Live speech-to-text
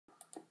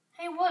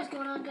Hey, what's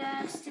going on,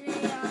 guys? Today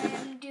I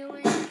am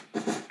doing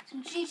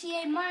some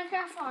GTA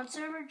Minecraft on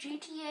server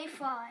GTA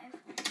 5.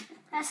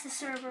 That's the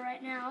server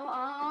right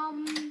now.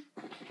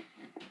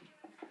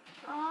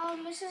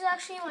 This is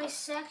actually my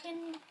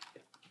second,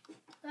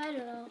 I don't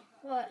know,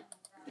 what.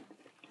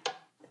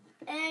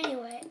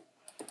 Anyway.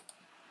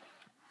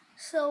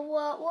 So,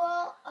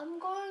 well, I'm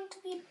going to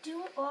be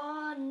doing,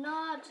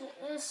 not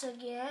this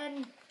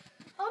again.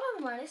 Oh,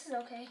 never mind, this is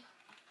okay.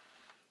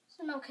 It's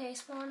an okay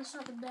spawn, it's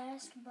not the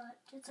best, but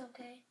it's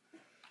okay.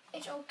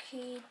 It's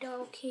okay,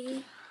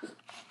 dokie.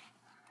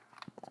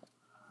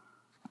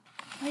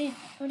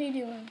 What are you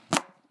doing?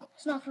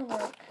 It's not gonna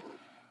work.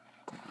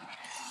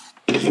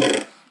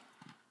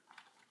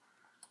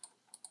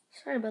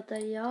 Sorry about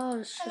that, y'all.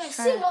 I got a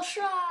single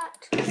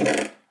shot!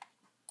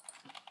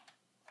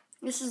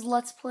 This is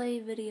Let's Play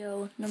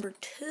video number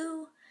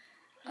 2.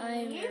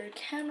 I'm your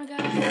camera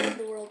guy,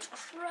 the world's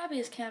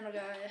crappiest camera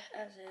guy,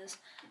 as is.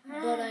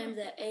 But I'm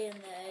the A and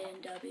the A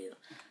and W.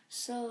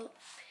 So,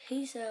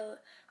 peace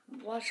out.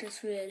 Watch this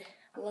vid.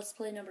 Let's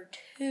Play number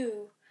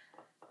 2.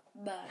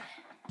 Bye.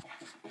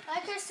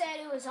 Like I said,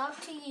 it was up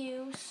to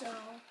you, so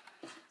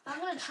I'm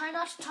going to try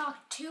not to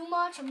talk too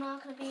much. I'm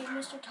not going to be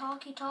Mr.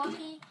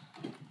 Talkie-Walkie.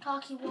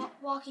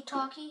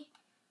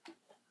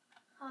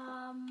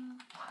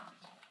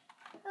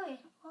 Okay,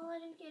 well, I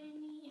didn't get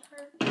any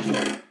hurt.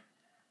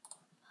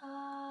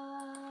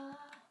 I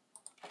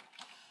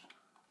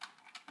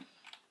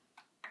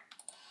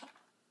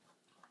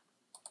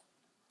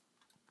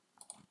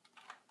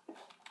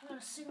got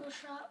a single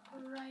shot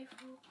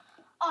rifle.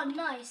 Oh,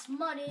 nice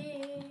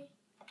money.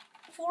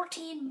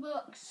 14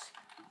 books.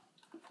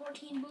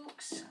 14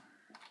 books.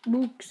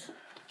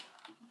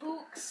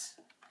 Books.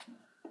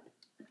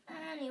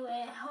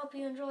 Anyway, I hope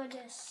you enjoyed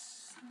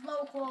this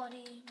low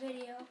quality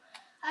video.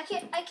 I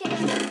can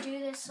actually do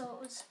this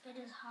so it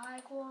is high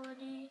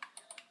quality.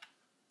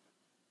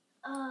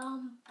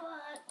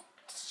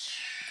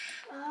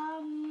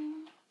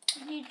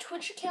 I need a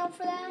Twitch account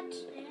for that,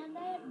 and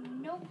I have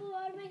no clue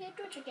how to make a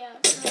Twitch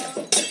account.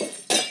 So,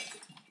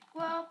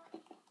 well,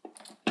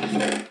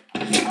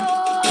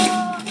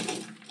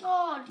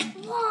 God,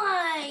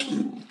 why?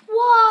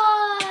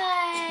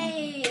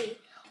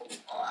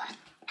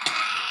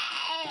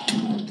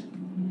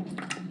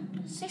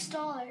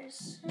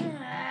 $6.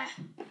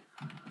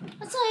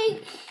 That's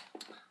like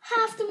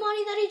half the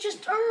money that he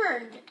just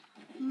earned.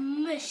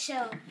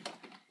 Michelle.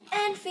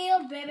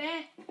 Enfield,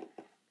 baby.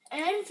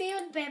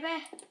 Enfield,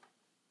 baby.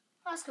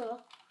 That's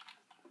cool.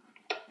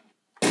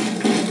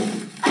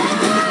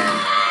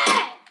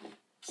 Ah!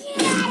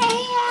 Get out of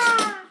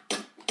here!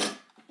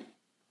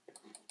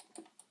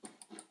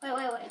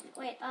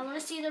 Wait. I want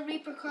to see the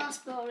Reaper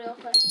crossbow real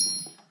quick.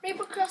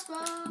 Reaper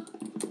crossbow.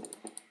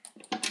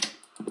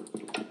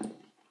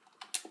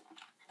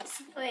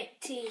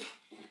 Wait,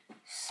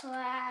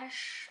 T/buy.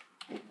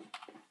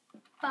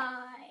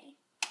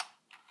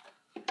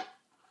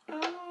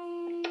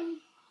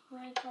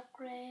 Rank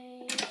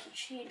upgrades,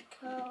 cheat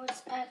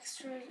codes,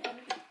 extras, and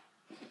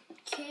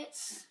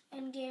kits,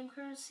 in-game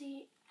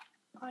currency.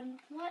 On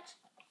what?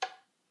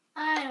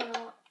 I don't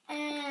know.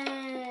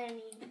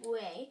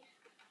 Anyway,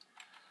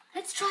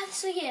 let's try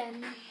this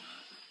again.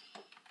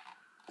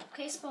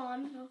 Okay,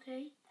 spawn.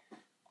 Okay.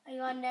 I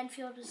got an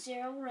Enfield with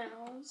 0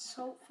 rounds.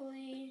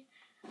 Hopefully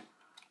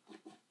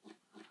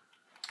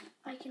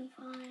I can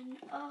find,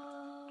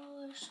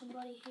 there's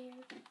somebody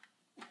here.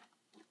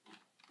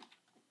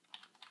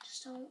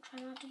 Just try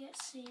not to get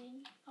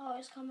seen. Oh,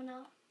 it's coming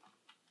out.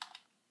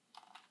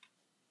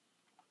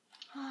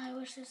 Oh, I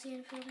wish this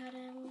Enfield had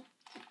ammo.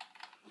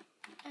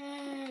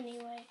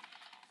 Anyway,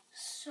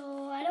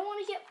 so I don't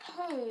want to get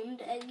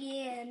pwned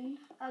again.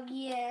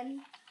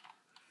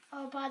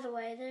 Oh, by the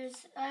way,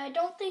 I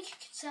don't think you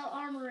can sell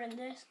armor in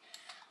this.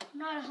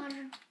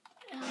 I'm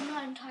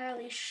not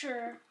entirely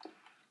sure.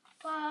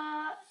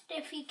 But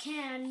if you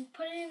can,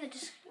 put it in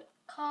the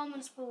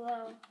comments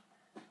below.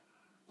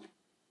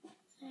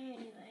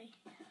 Anyway,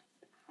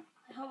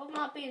 I hope I'm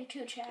not being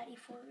too chatty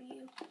for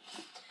you.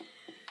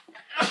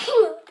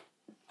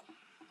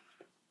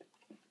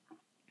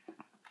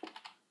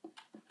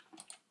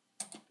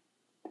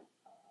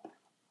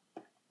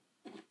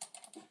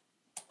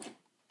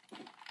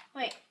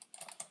 Wait.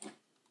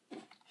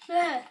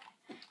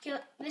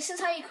 This is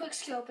how you quick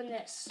open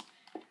this.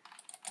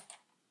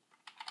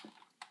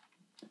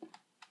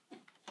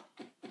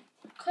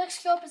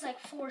 Quickscope is like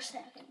 4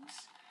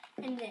 seconds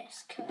in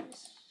this,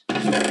 cause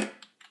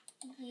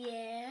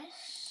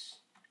yes,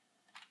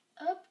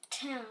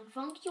 uptown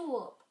funk you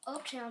up,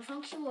 uptown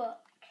funk you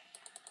up,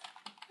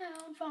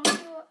 down funk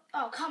you up.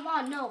 Oh, come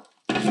on, no.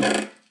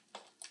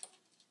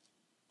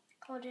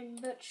 Golden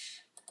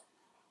butch.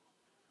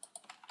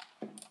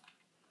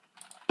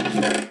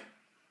 Oh,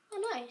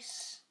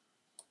 nice.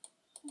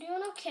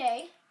 Doing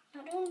okay.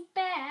 Not doing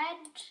bad.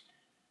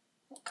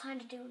 Well,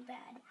 kind of doing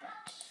bad,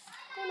 but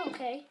doing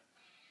okay.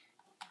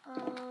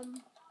 Oh,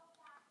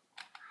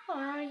 I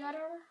already got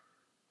our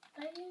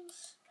leggings.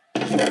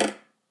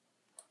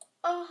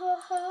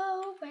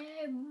 Oh,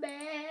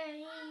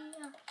 baby.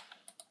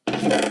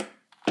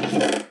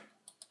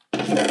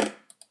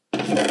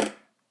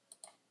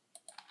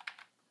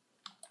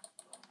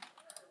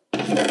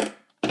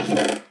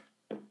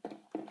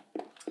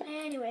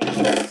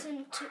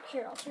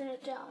 turn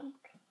it down.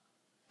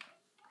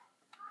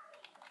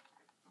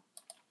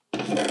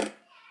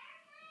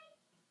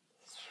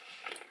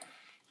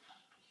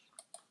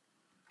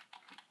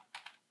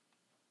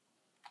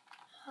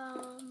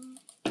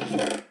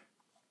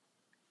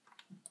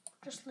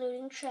 Just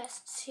looting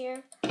chests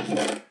here.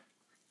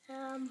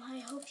 I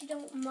hope you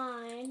don't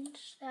mind.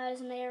 That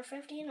is an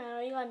AR-15. I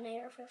already got an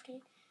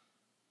AR-15.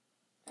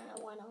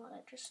 Why not?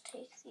 I just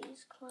take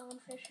these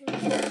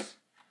clownfishes.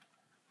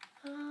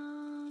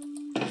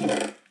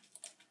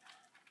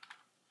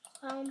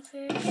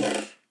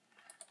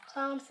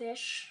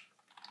 Clownfish.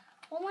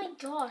 Oh my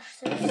gosh,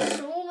 there's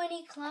so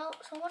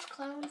much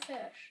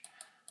clownfish.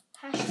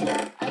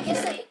 Hashtag.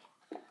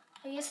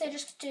 I guess they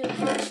just do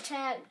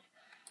hashtag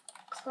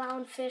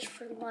clownfish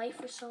for life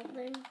or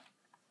something.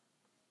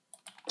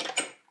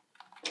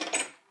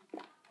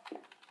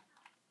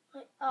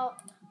 Oh.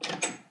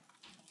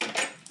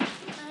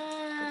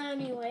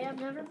 Anyway, I've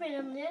never been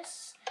in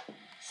this.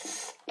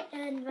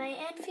 And my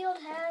Enfield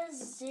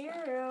has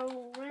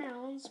 0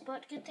 rounds,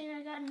 but good thing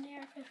I got an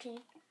AR-15.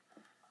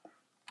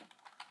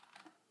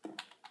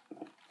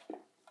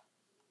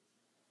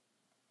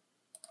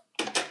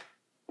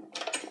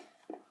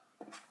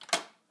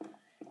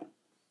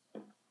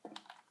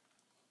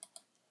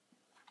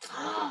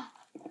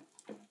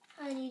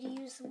 I need to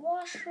use the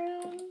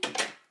washroom.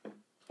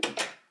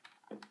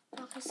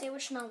 Okay, say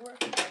which number.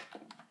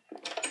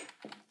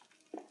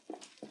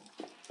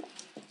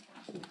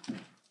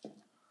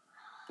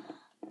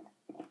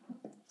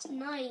 It's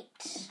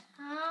night.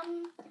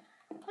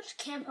 I'll just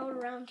camp out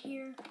around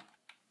here.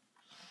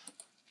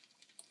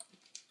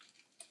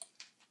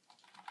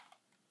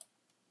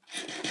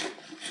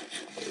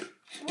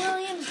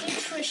 William's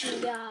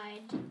Nutrition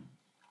Guide.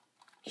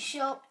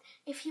 So,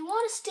 if you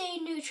want to stay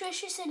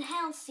nutritious and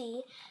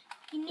healthy,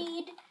 you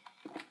need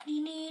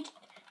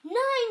 9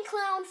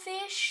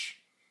 clownfish,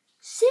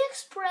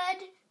 6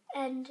 bread,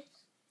 and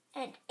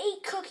 8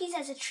 cookies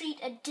as a treat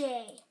a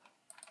day.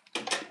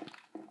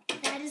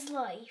 That is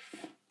life.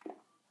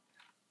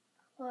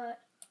 What?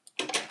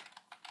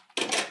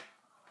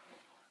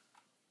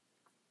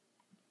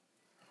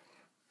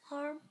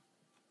 Harm?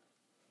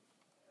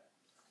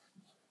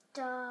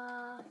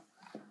 Duh.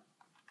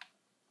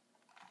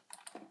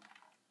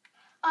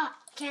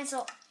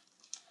 Cancel.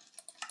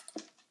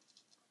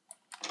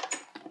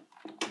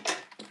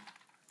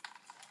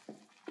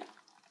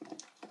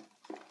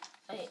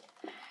 Wait.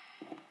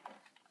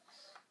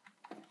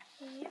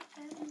 Yep,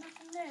 there's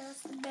nothing there.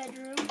 That's the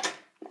bedroom.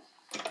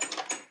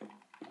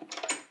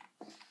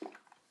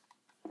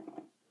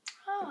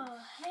 Oh,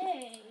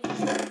 hey.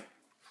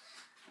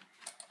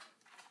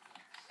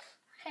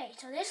 Okay,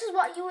 so this is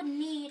what you would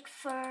need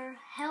for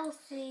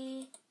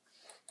healthy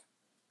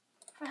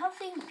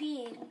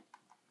being.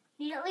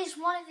 You need at least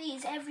one of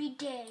these every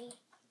day.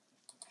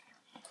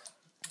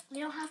 You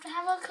don't have to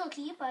have a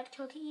cookie, but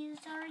cookies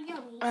are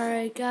yummy.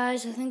 Alright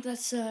guys, I think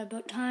that's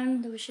about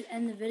time that we should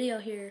end the video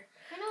here.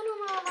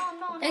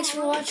 No. Thanks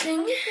for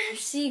watching.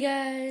 See you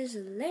guys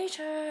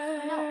later.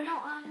 I'm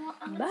gonna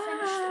finish.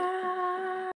 Bye.